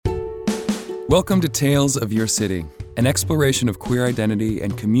Welcome to Tales of Your City, an exploration of queer identity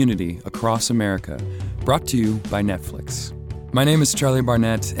and community across America, brought to you by Netflix. My name is Charlie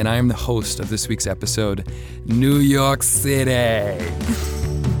Barnett, and I am the host of this week's episode, New York City.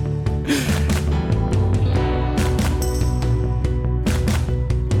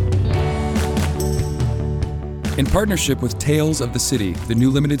 In partnership with Tales of the City, the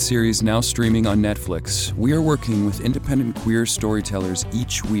new limited series now streaming on Netflix, we are working with independent queer storytellers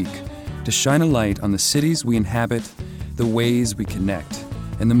each week to shine a light on the cities we inhabit, the ways we connect,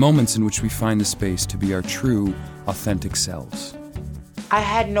 and the moments in which we find the space to be our true, authentic selves. I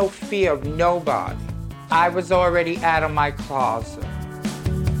had no fear of nobody. I was already out of my closet.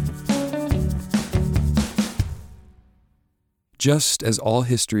 Just as all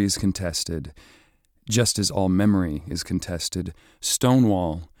history is contested, just as all memory is contested,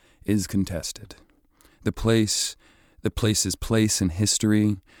 Stonewall is contested. The place's place in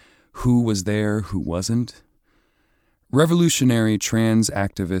history, who was there, who wasn't. Revolutionary trans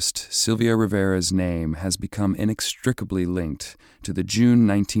activist Sylvia Rivera's name has become inextricably linked to the June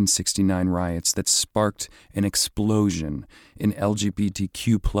 1969 riots that sparked an explosion in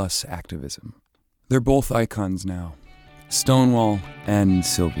LGBTQ+ activism. They're both icons now, Stonewall and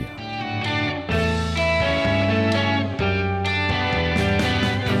Sylvia.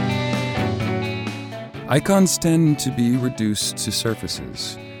 Icons tend to be reduced to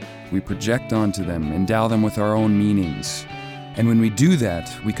surfaces. We project onto them, endow them with our own meanings. And when we do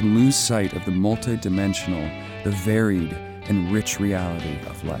that, we can lose sight of the multidimensional, the varied, and rich reality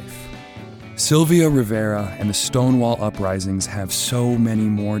of life. Sylvia Rivera and the Stonewall uprisings have so many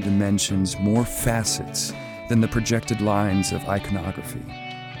more dimensions, more facets than the projected lines of iconography.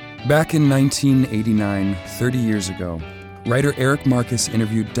 Back in 1989, 30 years ago, writer Eric Marcus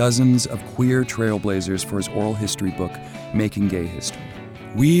interviewed dozens of queer trailblazers for his oral history book, Making Gay History.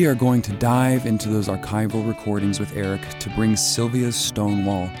 We are going to dive into those archival recordings with Eric to bring Sylvia's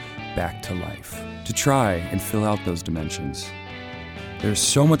Stonewall back to life, to try and fill out those dimensions. There's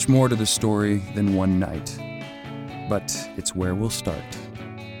so much more to the story than one night, but it's where we'll start.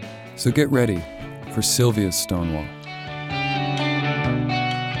 So get ready for Sylvia's Stonewall.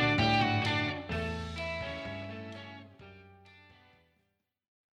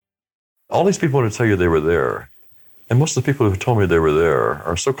 All these people want to tell you they were there. And most of the people who told me they were there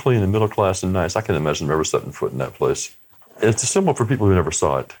are so clean and middle class and nice, I can't imagine them ever setting foot in that place. It's a symbol for people who never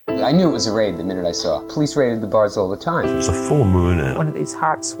saw it. I knew it was a raid the minute I saw it. Police raided the bars all the time. It was a full moon and one of these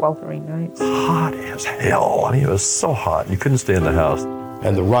hot, sweltering nights. Hot as hell. I mean, it was so hot. You couldn't stay in the house.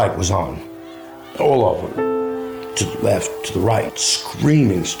 And the riot was on. All of them. To the left, to the right.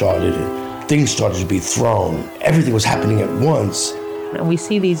 Screaming started and things started to be thrown. Everything was happening at once. And we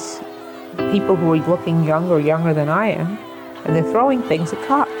see these people who are looking younger than I am, and they're throwing things at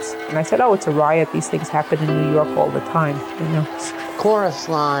cops. And I said, oh, it's a riot. These things happen in New York all the time, you know. Chorus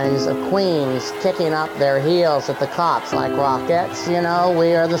lines of queens kicking up their heels at the cops like rockets, you know.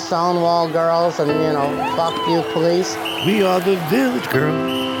 We are the Stonewall girls and, you know, fuck you, police. We are the village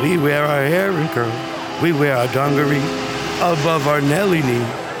girls. We wear our hair in curls. We wear our dungaree above our Nelly knee.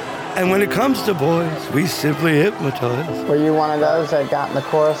 And when it comes to boys, we simply hypnotize. Were you one of those that got in the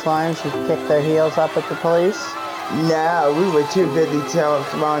chorus lines who kicked their heels up at the police? No, we were too busy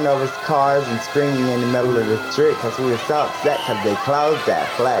throwing over cars and screaming in the middle of the street because we were so upset because they closed that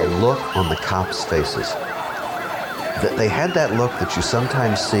place. The look on the cops' faces. They had that look that you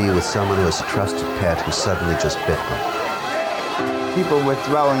sometimes see with someone who has a trusted pet who suddenly just bit them. People were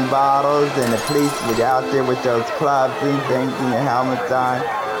throwing bottles and the police were out there with those clubs and things and their helmets on.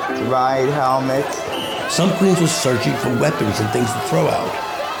 Riot helmets. Some queens were searching for weapons and things to throw out.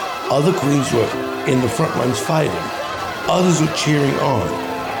 Other queens were in the front lines fighting. Others were cheering on.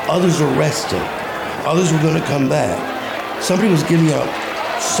 Others were resting. Others were going to come back. Somebody was giving out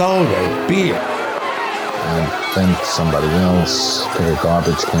soda, beer. I think somebody else took a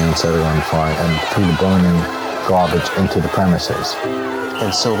garbage can, set it on fire, and threw the burning garbage into the premises.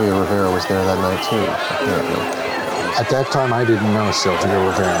 And Sylvia Rivera was there that night too, apparently. At that time, I didn't know Sylvia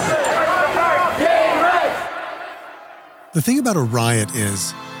Rivera. The thing about a riot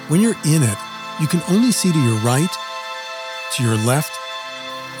is, when you're in it, you can only see to your right, to your left,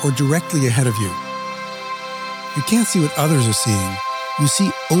 or directly ahead of you. You can't see what others are seeing. You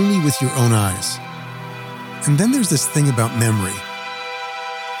see only with your own eyes. And then there's this thing about memory.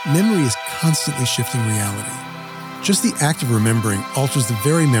 Memory is constantly shifting reality. Just the act of remembering alters the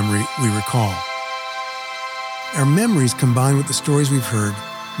very memory we recall. Our memories combine with the stories we've heard,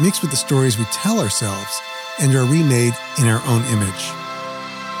 mix with the stories we tell ourselves, and are remade in our own image.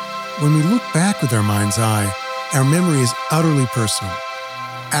 When we look back with our mind's eye, our memory is utterly personal,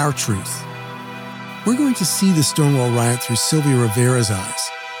 our truth. We're going to see the Stonewall riot through Sylvia Rivera's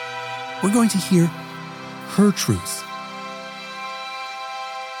eyes. We're going to hear her truth.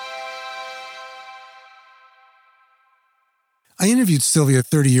 I interviewed Sylvia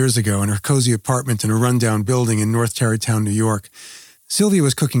 30 years ago in her cozy apartment in a rundown building in North Tarrytown, New York. Sylvia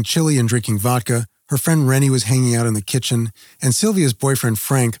was cooking chili and drinking vodka, her friend Rennie was hanging out in the kitchen, and Sylvia's boyfriend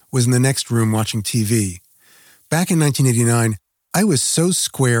Frank was in the next room watching TV. Back in 1989, I was so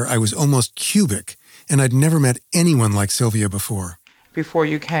square I was almost cubic, and I'd never met anyone like Sylvia before. Before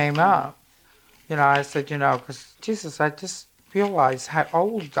you came up, I said, because Jesus, I just realized how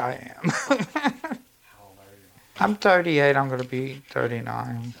old I am. How old are you? I'm 38, I'm going to be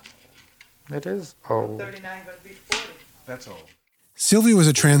 39. It is old. 39, going to be 40. That's old. Sylvia was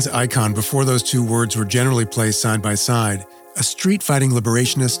a trans icon before those two words were generally placed side by side. A street-fighting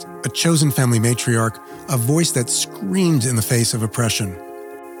liberationist, a chosen family matriarch, a voice that screamed in the face of oppression.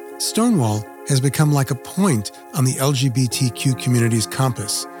 Stonewall has become like a point on the LGBTQ community's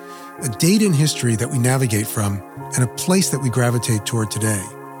compass, a date in history that we navigate from, and a place that we gravitate toward today.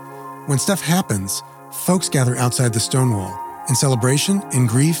 When stuff happens, folks gather outside the Stonewall, in celebration, in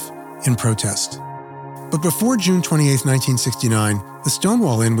grief, in protest. But before June 28, 1969, the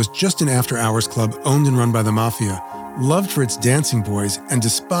Stonewall Inn was just an after-hours club owned and run by the mafia, loved for its dancing boys and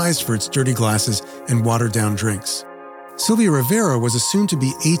despised for its dirty glasses and watered-down drinks. Sylvia Rivera was a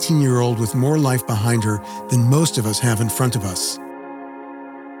soon-to-be 18-year-old with more life behind her than most of us have in front of us.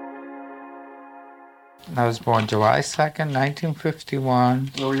 I was born July 2nd,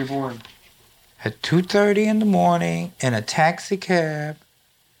 1951. Where were you born? At 2:30 in the morning in a taxi cab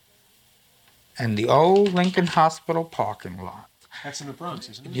in the old Lincoln Hospital parking lot. That's in the Bronx,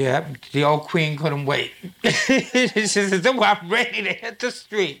 isn't it? Yeah, the old queen couldn't wait. She said, "Oh, I'm ready to hit the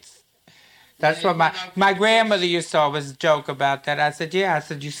streets." That's what my grandmother used to always joke about that. I said, "Yeah." I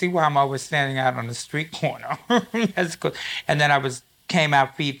said, "You see why I'm always standing out on the street corner?" That's good. And then I came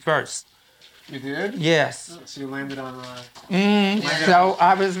out feet first. You did? Yes. Oh, so you landed on... So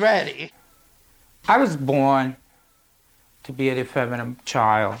I was ready. I was born to be an effeminate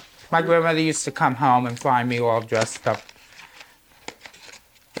child. My grandmother used to come home and find me all dressed up.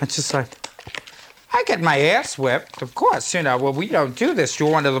 It's just like, I get my ass whipped, of course, well, we don't do this.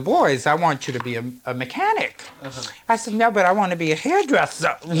 You're one of the boys. I want you to be a mechanic. Uh-huh. I said, no, but I want to be a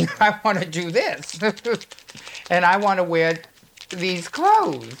hairdresser. I want to do this. And I want to wear these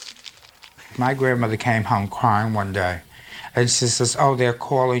clothes. My grandmother came home crying one day. And she says, oh, they're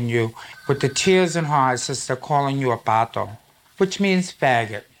calling you, with the tears in her eyes, says they're calling you a pato, which means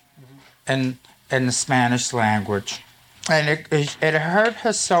faggot in the Spanish language. And it hurt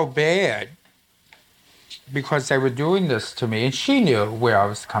her so bad because they were doing this to me, and she knew where I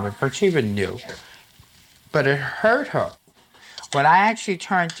was coming from. She even knew. But it hurt her. When I actually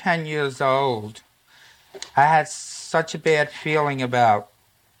turned 10 years old, I had such a bad feeling about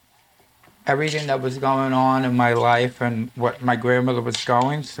everything that was going on in my life and what my grandmother was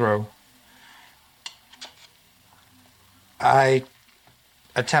going through. I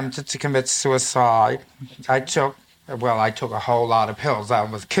attempted to commit suicide. I took a whole lot of pills. I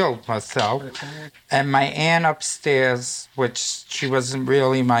almost killed myself. And my aunt upstairs, which she wasn't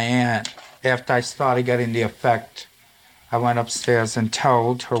really my aunt, after I started getting the effect, I went upstairs and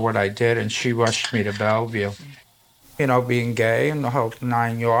told her what I did, and she rushed me to Bellevue. Being gay and the whole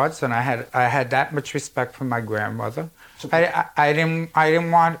 9 yards, and I had that much respect for my grandmother. I didn't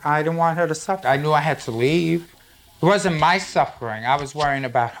want her to suffer. I knew I had to leave. It wasn't my suffering. I was worrying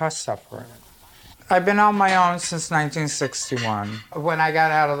about her suffering. I've been on my own since 1961. When I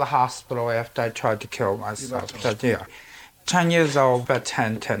got out of the hospital after I tried to kill myself. 10 years old, about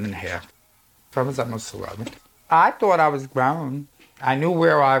 10 and a half. I was almost 11. I thought I was grown. I knew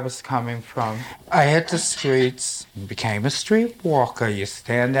where I was coming from. I hit the streets, became a street walker. You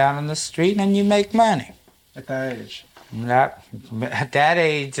stand down on the street and you make money. At that age? At that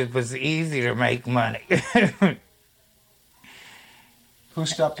age, it was easy to make money. Who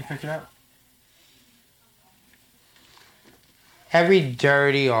stopped to pick it up? Every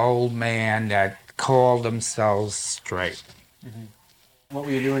dirty old man that called themselves straight. Mm-hmm. What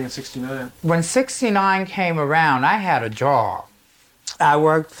were you doing in 69? When 69 came around, I had a job. I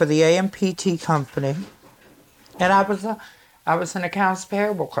worked for the AMPT company, and I was an accounts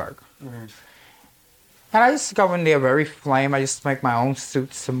payable clerk. Mm-hmm. And I used to go in there very flame. I used to make my own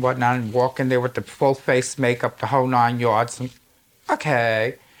suits and whatnot and walk in there with the full face makeup, the whole 9 yards. And,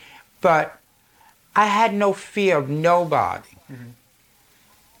 okay. But I had no fear of nobody. Mm-hmm.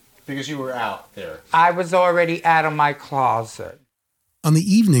 Because you were out there. I was already out of my closet. On the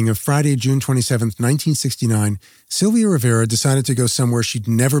evening of Friday, June 27, 1969, Sylvia Rivera decided to go somewhere she'd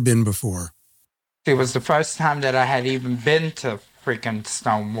never been before. It was the first time that I had even been to freaking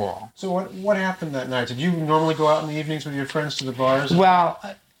Stonewall. So what happened that night? Did you normally go out in the evenings with your friends to the bars? Well,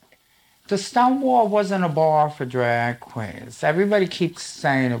 the Stonewall wasn't a bar for drag queens. Everybody keeps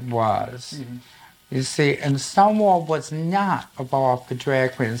saying it was. Mm-hmm. You see, and Stonewall was not a bar for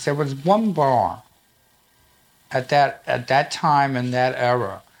drag queens. There was one bar at that time in that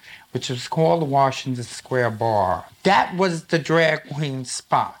era, which was called the Washington Square Bar. That was the drag queen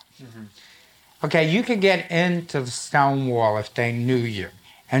spot. Mm-hmm. Okay, you could get into the Stonewall if they knew you.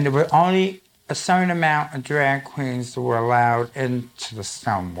 And there were only a certain amount of drag queens that were allowed into the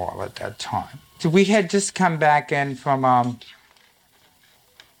Stonewall at that time. So we had just come back in from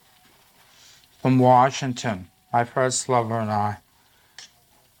Washington, my first lover and I.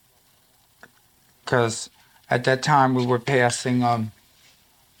 Because at that time we were passing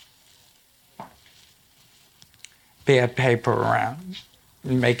bad paper around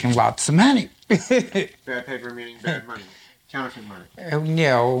and making lots of money. Bad paper meaning bad money. Counterfeit money. You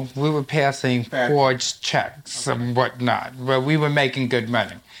know, we were passing Bad. forged checks and whatnot, but we were making good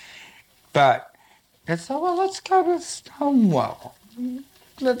money. But they said, well, let's go to Stonewall.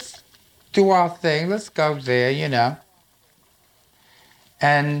 Let's do our thing. Let's go there, you know.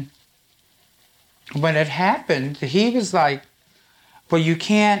 And when it happened, he was like, well, you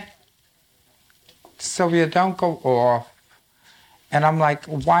can't, Sylvia, don't go off. And I'm like,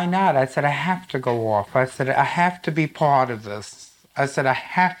 why not? I said, I have to go off. I said, I have to be part of this. I said, I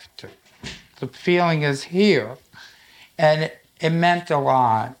have to. The feeling is here. And it meant a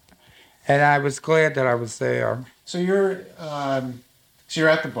lot. And I was glad that I was there. So you're at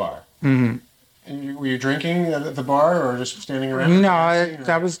the bar. Mm-hmm. And were you drinking at the bar or just standing around? No,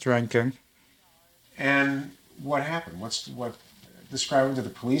 I was drinking. And what happened? Describe it. Did the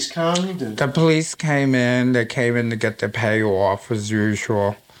police come? The police came in. They came in to get their payoff as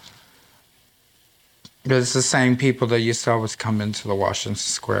usual. It's the same people that used to always come into the Washington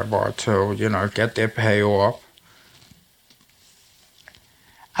Square Bar too, you know, get their payoff.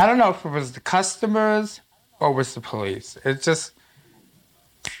 I don't know if it was the customers or was the police. It just,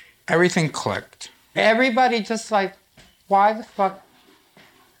 everything clicked. Everybody just like, why the fuck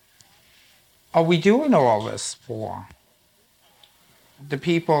are we doing all this for? The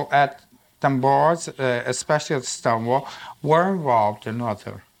people at the bars, especially at Stonewall, were involved in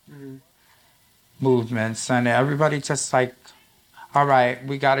other movements, and everybody just like, all right,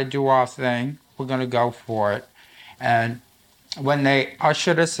 we got to do our thing. We're going to go for it. And when they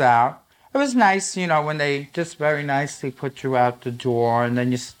ushered us out, it was nice, you know, when they just very nicely put you out the door, and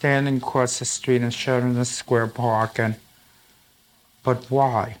then you're standing across the street in Sheridan Square Park, but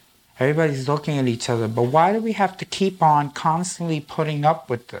why? Everybody's looking at each other, but why do we have to keep on constantly putting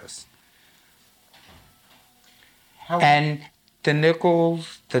up with this? And the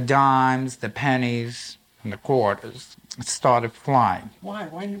nickels, the dimes, the pennies, and the quarters started flying. Why?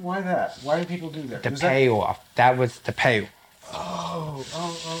 Why that? Why do people do that? The payoff. That was the payoff.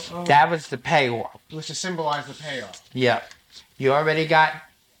 Oh. That was the payoff. It was to symbolize the payoff. Yeah. You already got...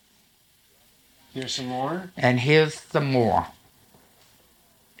 Here's some more? And here's some more.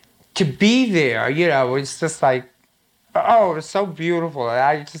 To be there, you know, it's just like, oh, it was so beautiful.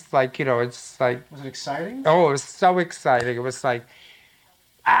 I just like, you know, it's like... Was it exciting? Oh, it was so exciting. It was like,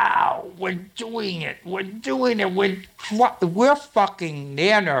 ow, we're doing it. We're doing it. We're fucking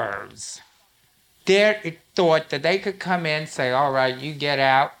their nerves. They thought that they could come in and say, all right, you get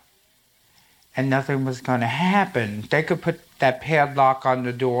out, and nothing was going to happen. They could put that padlock on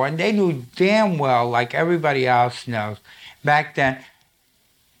the door, and they knew damn well, like everybody else knows, back then,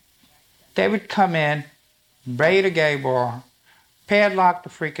 they would come in, raid a gay bar, padlock the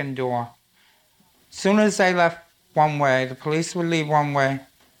freaking door. As soon as they left one way, the police would leave one way.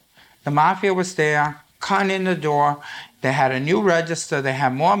 The mafia was there, cutting in the door. They had a new register, they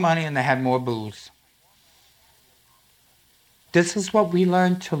had more money, and they had more booze. This is what we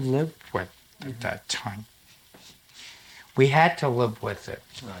learned to live with at that time. We had to live with it.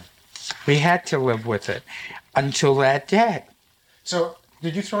 Right. We had to live with it until that day. So,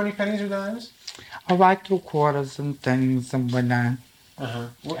 did you throw any pennies or dimes? Oh, I threw quarters and things and whatnot.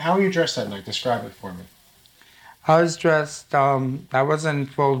 How were you dressed that night? Describe it for me. I was dressed, I wasn't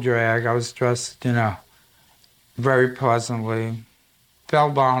full drag. I was dressed, you know, very pleasantly.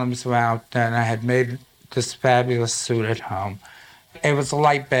 Bell bottoms were out then. I had made this fabulous suit at home. It was a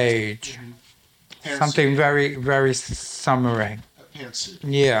light beige. Something very, very summery. A pantsuit.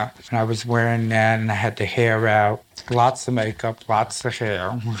 Yeah. And I was wearing that and I had the hair out. Lots of makeup, lots of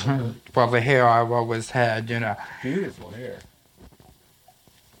hair. Well, the hair I always had, you know. Beautiful hair.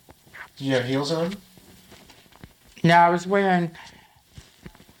 Did you have heels on? No, I was wearing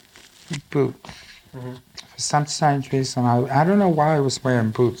boots. For some strange reason, I don't know why I was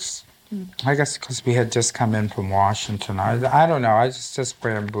wearing boots. I guess because we had just come in from Washington. I don't know. I was just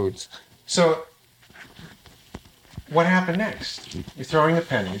wearing boots. So, what happened next? You're throwing the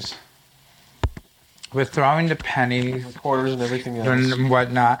pennies. We're throwing the pennies. The quarters and everything else. And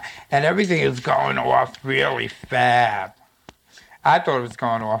whatnot. And everything is going off really fast. I thought it was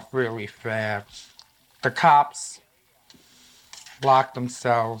going off really fast. The cops locked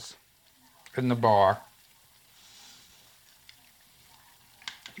themselves in the bar.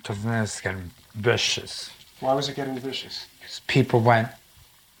 Because then it's getting vicious. Why was it getting vicious? People went,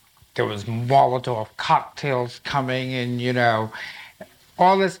 there was Molotov cocktails coming and, you know,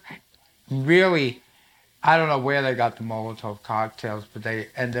 all this really, I don't know where they got the Molotov cocktails, but they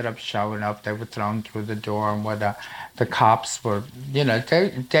ended up showing up. They were thrown through the door and whatnot. The cops were, you know,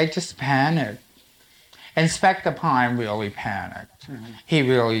 they just panicked. Inspector Pine really panicked. He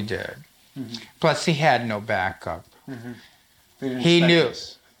really did. Plus, he had no backup. He knew.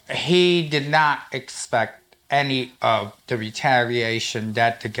 This. He did not expect any of the retaliation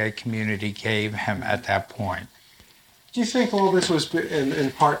that the gay community gave him at that point. Do you think all this was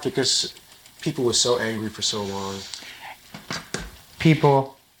in part because people were so angry for so long?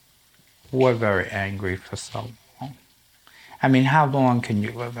 People were very angry for so long. I mean, how long can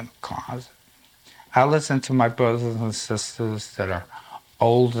you live in a closet? I listen to my brothers and sisters that are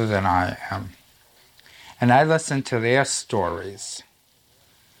older than I am, and I listen to their stories.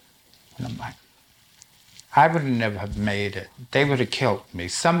 And I'm like, I would never have made it. They would have killed me.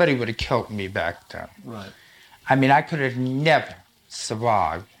 Somebody would have killed me back then. Right. I mean, I could have never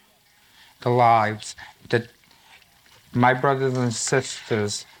survived the lives that my brothers and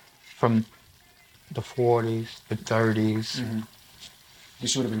sisters from the 40s, the 30s. You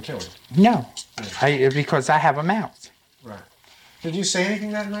should have been killed. No, because I have a mouth. Right. Did you say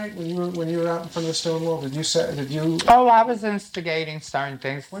anything that night when you were out in front of the Stonewall? Did you? Oh, I was instigating certain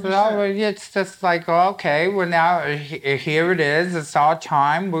things. What did you say? It's just like, okay, well now here it is. It's our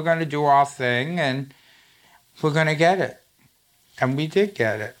time. We're going to do our thing, and we're going to get it. And we did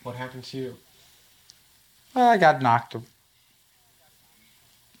get it. What happened to you? Well, I got knocked a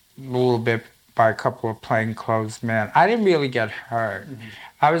little bit by a couple of plainclothes men. I didn't really get hurt.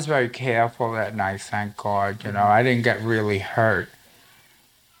 I was very careful that night, thank God. You know, I didn't get really hurt.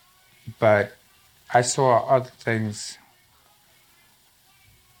 But I saw other things,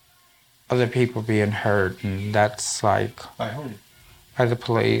 other people being hurt, and that's like... By whom? By the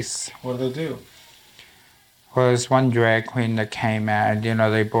police. What did they do? Well, there's one drag queen that came out, you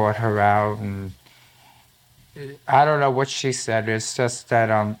know, they brought her out, and I don't know what she said. It's just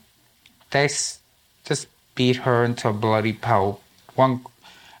that they just beat her into a bloody pulp.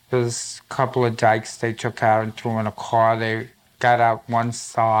 There's a couple of dykes they took out and threw in a car. They got out one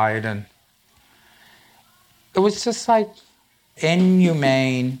side, and it was just like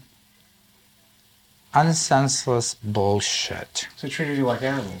inhumane, unsenseless bullshit. So they treated you like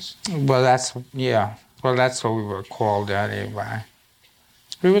animals? Well, that's what we were called anyway.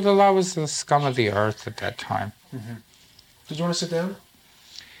 We were the lowest of the scum of the earth at that time. Did you want to sit down?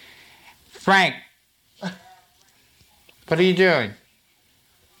 Frank, what are you doing?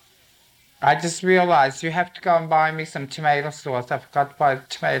 I just realized you have to go and buy me some tomato sauce. I forgot to buy the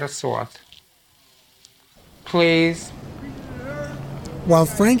tomato sauce. Please. While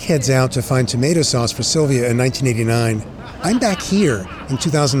Frank heads out to find tomato sauce for Sylvia in 1989, I'm back here in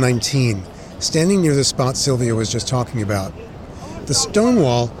 2019, standing near the spot Sylvia was just talking about. The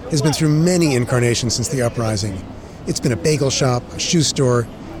Stonewall has been through many incarnations since the uprising. It's been a bagel shop, a shoe store,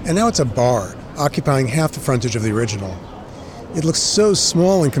 and now it's a bar, occupying half the frontage of the original. It looks so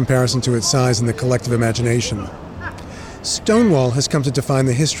small in comparison to its size in the collective imagination. Stonewall has come to define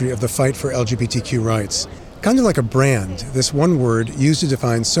the history of the fight for LGBTQ rights. Kind of like a brand, this one word used to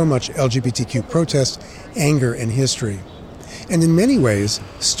define so much LGBTQ protest, anger, and history. And in many ways,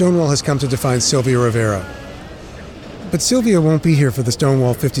 Stonewall has come to define Sylvia Rivera. But Sylvia won't be here for the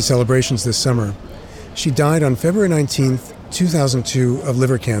Stonewall 50 celebrations this summer. She died on February 19th, 2002 of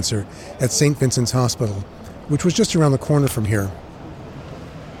liver cancer at St. Vincent's Hospital, which was just around the corner from here.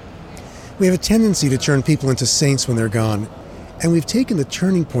 We have a tendency to turn people into saints when they're gone, and we've taken the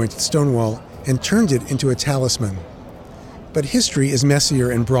turning point at Stonewall and turned it into a talisman. But history is messier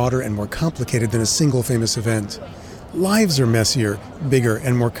and broader and more complicated than a single famous event. Lives are messier, bigger,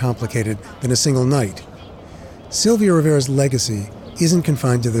 and more complicated than a single night. Sylvia Rivera's legacy isn't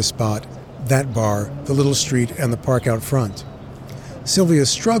confined to this spot, that bar, the little street, and the park out front. Sylvia's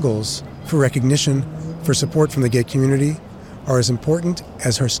struggles for recognition, for support from the gay community, are as important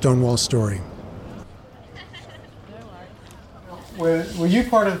as her Stonewall story. Were you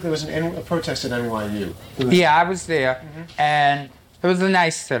part of, there was a protest at NYU? Yeah, I was there, and it was a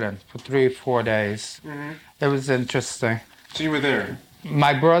nice sit-in for 3 or 4 days. It was interesting. So you were there?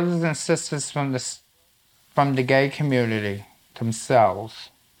 My brothers and sisters from the gay community themselves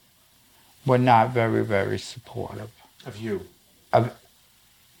were not very, very supportive. Of you? Of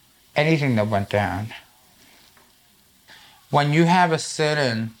anything that went down. When you have a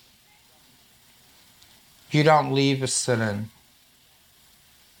sit-in, you don't leave a sit-in.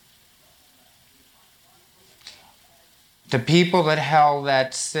 The people that held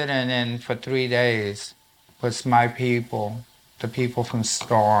that sit-in in for 3 days was my people, the people from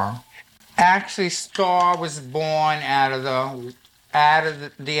STAR. Actually, STAR was born out of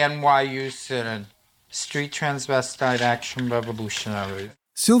the NYU sit-in, Street Transvestite Action Revolutionaries.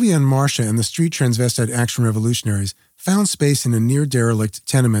 Sylvia and Marcia and the Street Transvestite Action Revolutionaries found space in a near-derelict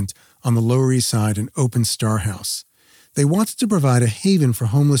tenement on the Lower East Side and opened STAR House. They wanted to provide a haven for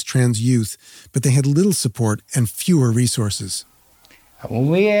homeless trans youth, but they had little support and fewer resources. When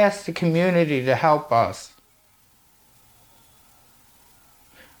we asked the community to help us,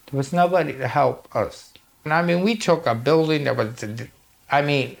 there was nobody to help us. And I mean, we took a building that was,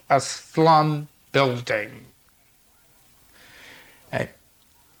 a slum building. And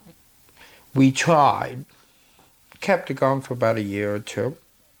we tried, kept it going for about a year or two.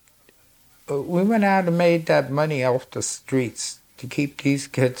 We went out and made that money off the streets to keep these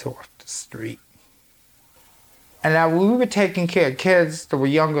kids off the street. And now we were taking care of kids that were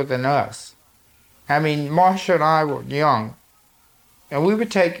younger than us. I mean, Marcia and I were young, and we were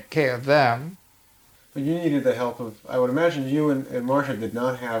taking care of them. But you needed the help of, I would imagine you and Marcia did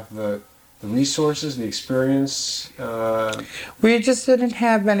not have the resources, the experience. We just didn't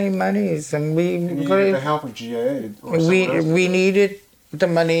have any monies, and we needed the help of GAA. We needed the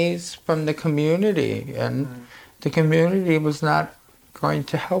monies from the community, and the community was not going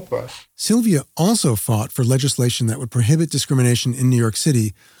to help us. Sylvia also fought for legislation that would prohibit discrimination in New York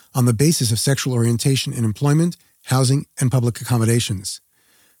City on the basis of sexual orientation in employment, housing, and public accommodations.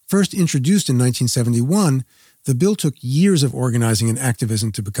 First introduced in 1971, the bill took years of organizing and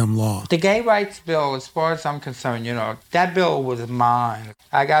activism to become law. The gay rights bill, as far as I'm concerned, that bill was mine.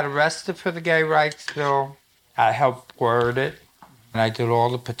 I got arrested for the gay rights bill. I helped word it, and I did all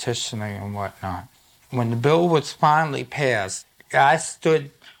the petitioning and whatnot. When the bill was finally passed, I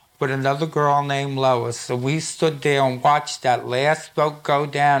stood with another girl named Lois, so we stood there and watched that last vote go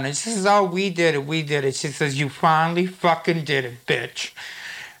down, and she says, "Oh, we did it. She says, "You finally fucking did it, bitch.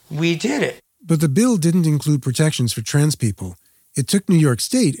 We did it." But the bill didn't include protections for trans people. It took New York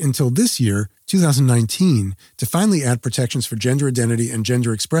State until this year, 2019, to finally add protections for gender identity and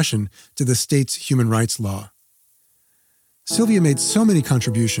gender expression to the state's human rights law. Sylvia made so many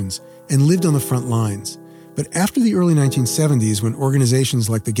contributions and lived on the front lines. But after the early 1970s, when organizations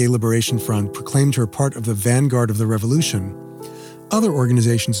like the Gay Liberation Front proclaimed her part of the vanguard of the revolution, other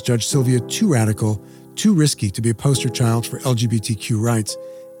organizations judged Sylvia too radical, too risky to be a poster child for LGBTQ rights,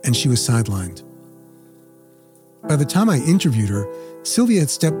 and she was sidelined. By the time I interviewed her, Sylvia had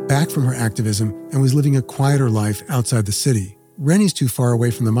stepped back from her activism and was living a quieter life outside the city. Rennie's too far away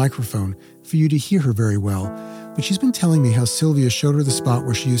from the microphone for you to hear her very well, but she's been telling me how Sylvia showed her the spot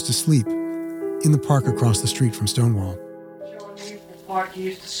where she used to sleep, in the park across the street from Stonewall. Showing me the park he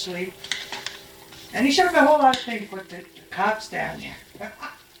used to sleep. And he showed me a whole lot of things with the cops down there.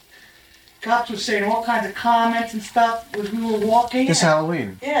 Cops were saying all kinds of comments and stuff as we were walking. This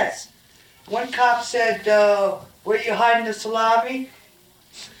Halloween? Yes. One cop said, where are you hiding the salami?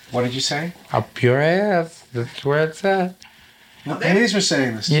 What did you say? Up your ass. That's where it's at. Ladies were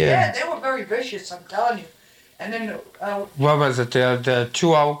saying this. Yeah, they were very vicious, I'm telling you. And then... what was it? The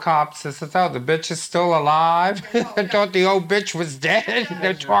two old cops that said, "Oh, the bitch is still alive." I thought the old bitch was dead.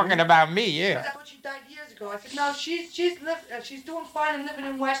 They're talking about me, yeah. I thought she died years ago. I said, no, she's doing fine and living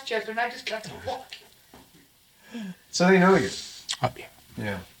in Westchester, and I just got to walk. So they know you. Oh, yeah.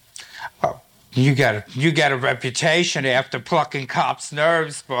 Yeah. Oh, you got a reputation after plucking cops'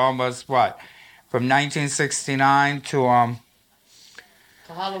 nerves for almost what? From 1969 to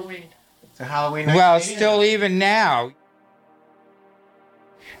Halloween. To Halloween. Well, still even now.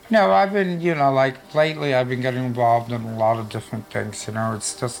 No, I've been, lately I've been getting involved in a lot of different things,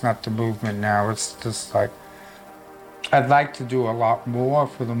 It's just not the movement now. It's just like, I'd like to do a lot more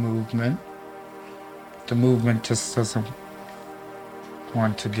for the movement. The movement just doesn't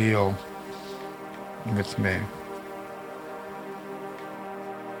want to deal with me.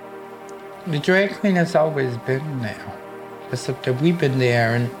 The drag queen has always been there. Except that we've been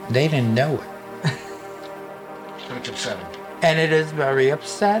there and they didn't know it. But it's upsetting. And it is very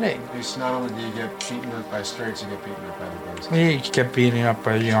upsetting. It's not only do you get beaten up by straights, you get beaten up by the gays. You get beaten up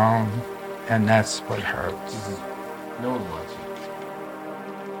by your own, and that's what hurts. No one wants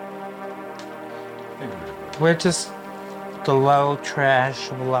you. We're just the low trash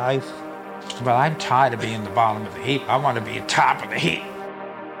of life. But I'm tired of being the bottom of the heap. I want to be at top of the heap.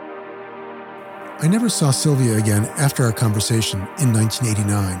 I never saw Sylvia again after our conversation in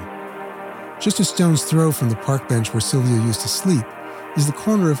 1989. Just a stone's throw from the park bench where Sylvia used to sleep is the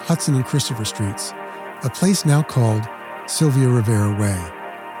corner of Hudson and Christopher Streets, a place now called Sylvia Rivera Way.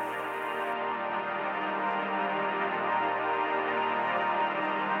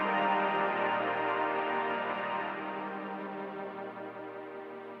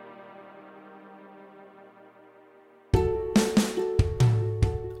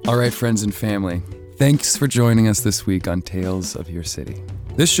 All right, friends and family, thanks for joining us this week on Tales of Your City.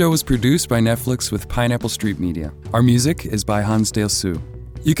 This show was produced by Netflix with Pineapple Street Media. Our music is by Hansdale Sue.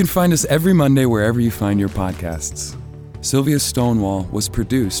 You can find us every Monday wherever you find your podcasts. Sylvia Stonewall was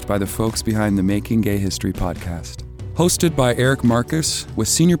produced by the folks behind the Making Gay History podcast. Hosted by Eric Marcus, with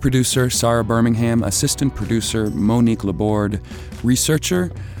senior producer Sarah Birmingham, assistant producer Monique Laborde,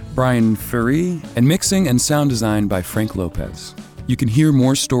 researcher Brian Ferry, and mixing and sound design by Frank Lopez. You can hear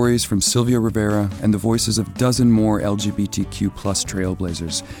more stories from Sylvia Rivera and the voices of a dozen more LGBTQ+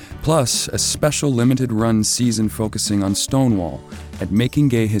 trailblazers, plus a special limited-run season focusing on Stonewall at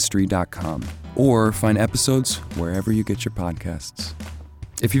makinggayhistory.com, or find episodes wherever you get your podcasts.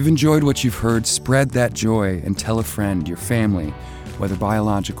 If you've enjoyed what you've heard, spread that joy and tell a friend, your family, whether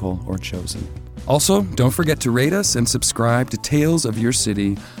biological or chosen. Also, don't forget to rate us and subscribe to Tales of Your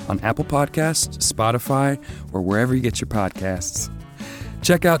City on Apple Podcasts, Spotify, or wherever you get your podcasts.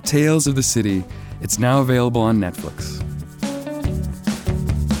 Check out Tales of the City. It's now available on Netflix.